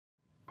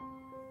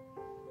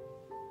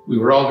We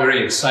were all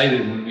very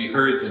excited when we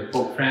heard that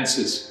Pope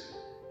Francis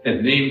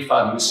had named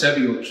Father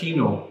Gerald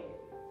Kino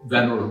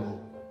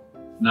venerable,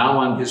 now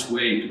on his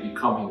way to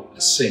becoming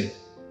a saint.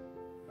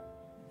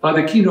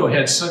 Father Kino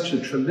had such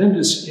a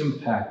tremendous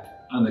impact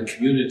on the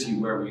community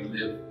where we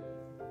live.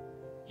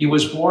 He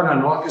was born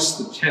on August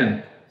the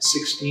 10th,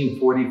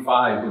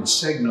 1645 in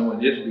Segno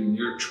in Italy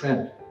near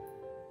Trent.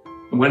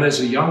 And when as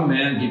a young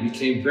man he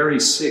became very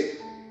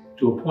sick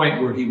to a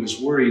point where he was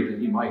worried that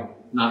he might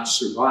not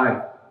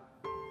survive,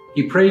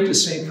 he prayed to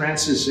St.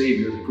 Francis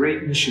Xavier, the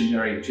great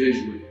missionary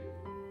Jesuit,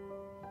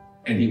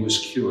 and he was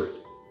cured.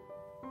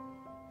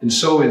 And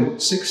so in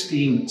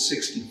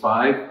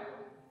 1665,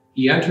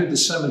 he entered the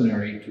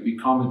seminary to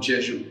become a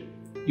Jesuit.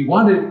 He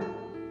wanted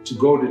to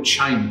go to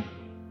China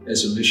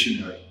as a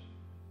missionary,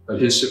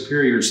 but his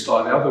superiors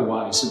thought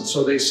otherwise, and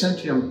so they sent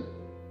him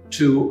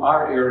to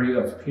our area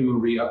of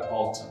Pimaria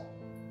Alta.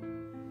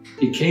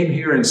 He came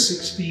here in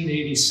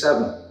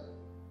 1687,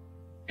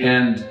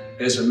 and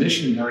as a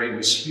missionary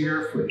was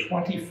here for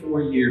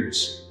 24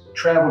 years,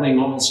 traveling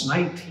almost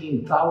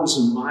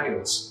 19,000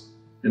 miles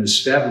and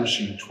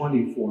establishing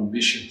 24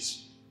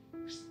 missions.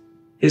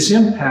 His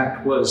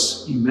impact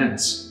was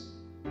immense.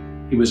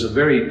 He was a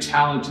very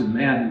talented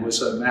man. He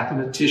was a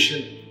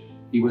mathematician.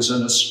 He was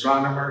an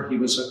astronomer. He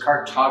was a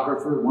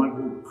cartographer, one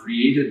who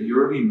created the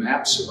early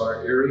maps of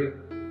our area.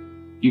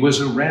 He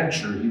was a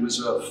rancher. He was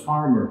a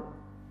farmer.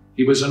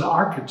 He was an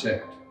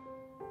architect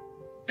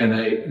and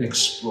an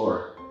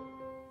explorer,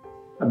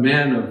 a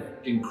man of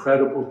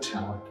incredible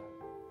talent.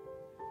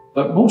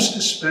 But most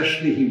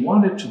especially, he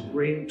wanted to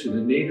bring to the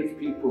native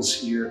peoples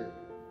here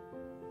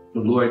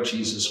the Lord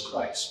Jesus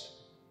Christ.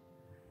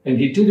 And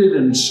he did it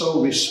in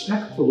so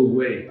respectful a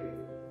way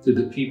to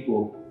the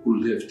people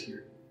who lived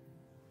here.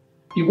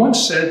 He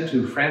once said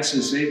to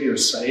Francis Xavier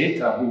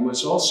Saeta, who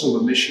was also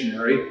a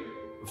missionary,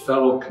 a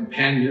fellow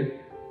companion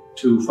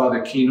to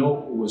Father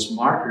Kino, who was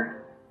martyred,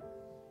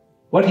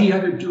 what he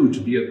had to do to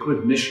be a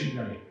good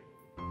missionary.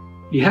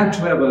 He had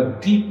to have a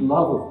deep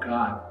love of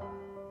God.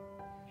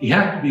 He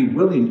had to be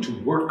willing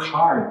to work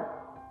hard,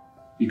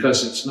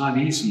 because it's not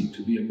easy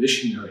to be a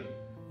missionary.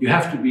 You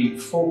have to be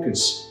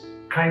focused,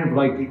 kind of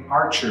like the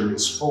archer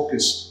is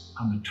focused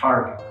on the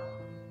target.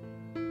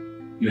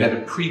 You had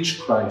to preach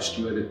Christ,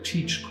 you had to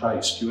teach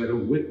Christ, you had to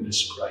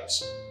witness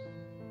Christ.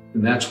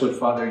 And that's what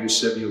Father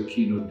Eusebio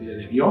Kino did.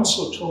 And he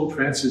also told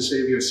Francis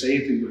Xavier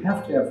Saeta, you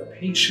have to have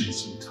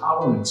patience and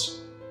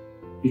tolerance,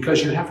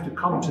 because you have to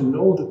come to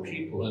know the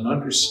people and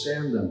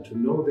understand them, to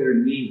know their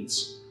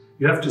needs.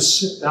 You have to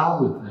sit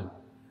down with them,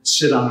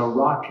 sit on a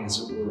rock,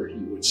 as it were, he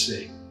would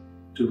say,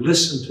 to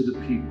listen to the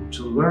people,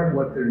 to learn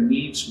what their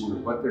needs were,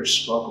 what their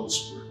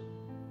struggles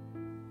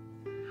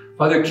were.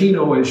 Father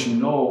Kino, as you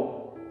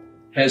know,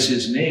 has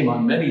his name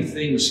on many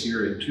things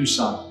here in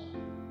Tucson.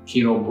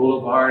 Kino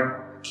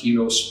Boulevard,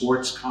 Kino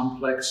Sports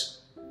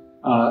Complex,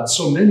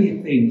 so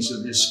many things.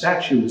 And his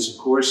statue is, of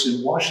course,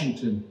 in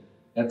Washington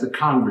at the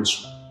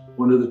Congress,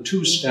 one of the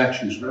two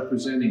statues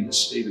representing the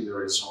state of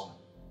Arizona.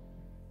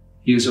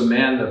 He is a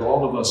man that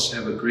all of us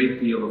have a great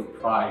deal of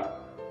pride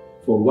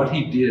for what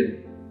he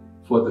did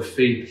for the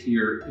faith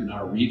here in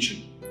our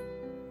region.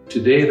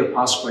 Today, the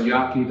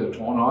Pasquayaki, the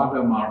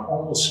Tonagam are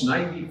almost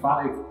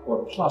 95%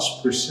 or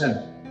plus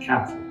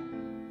Catholic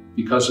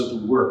because of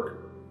the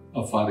work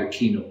of Father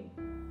Kino,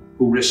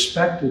 who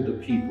respected the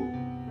people,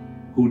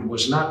 who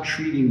was not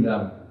treating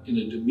them in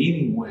a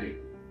demeaning way,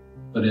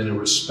 but in a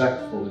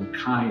respectful and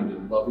kind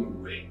and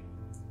loving way.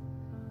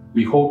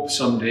 We hope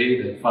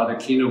someday that Father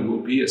Kino will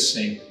be a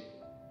saint.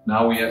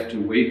 Now we have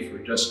to wait for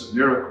just a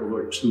miracle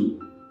or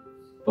two.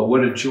 But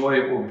what a joy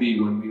it will be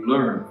when we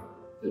learn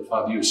that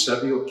Father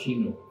Eusebio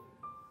Kino,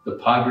 the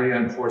Padre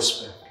on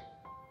horseback,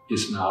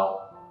 is now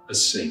a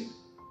saint.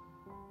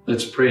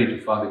 Let's pray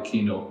to Father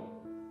Kino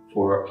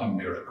for a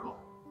miracle.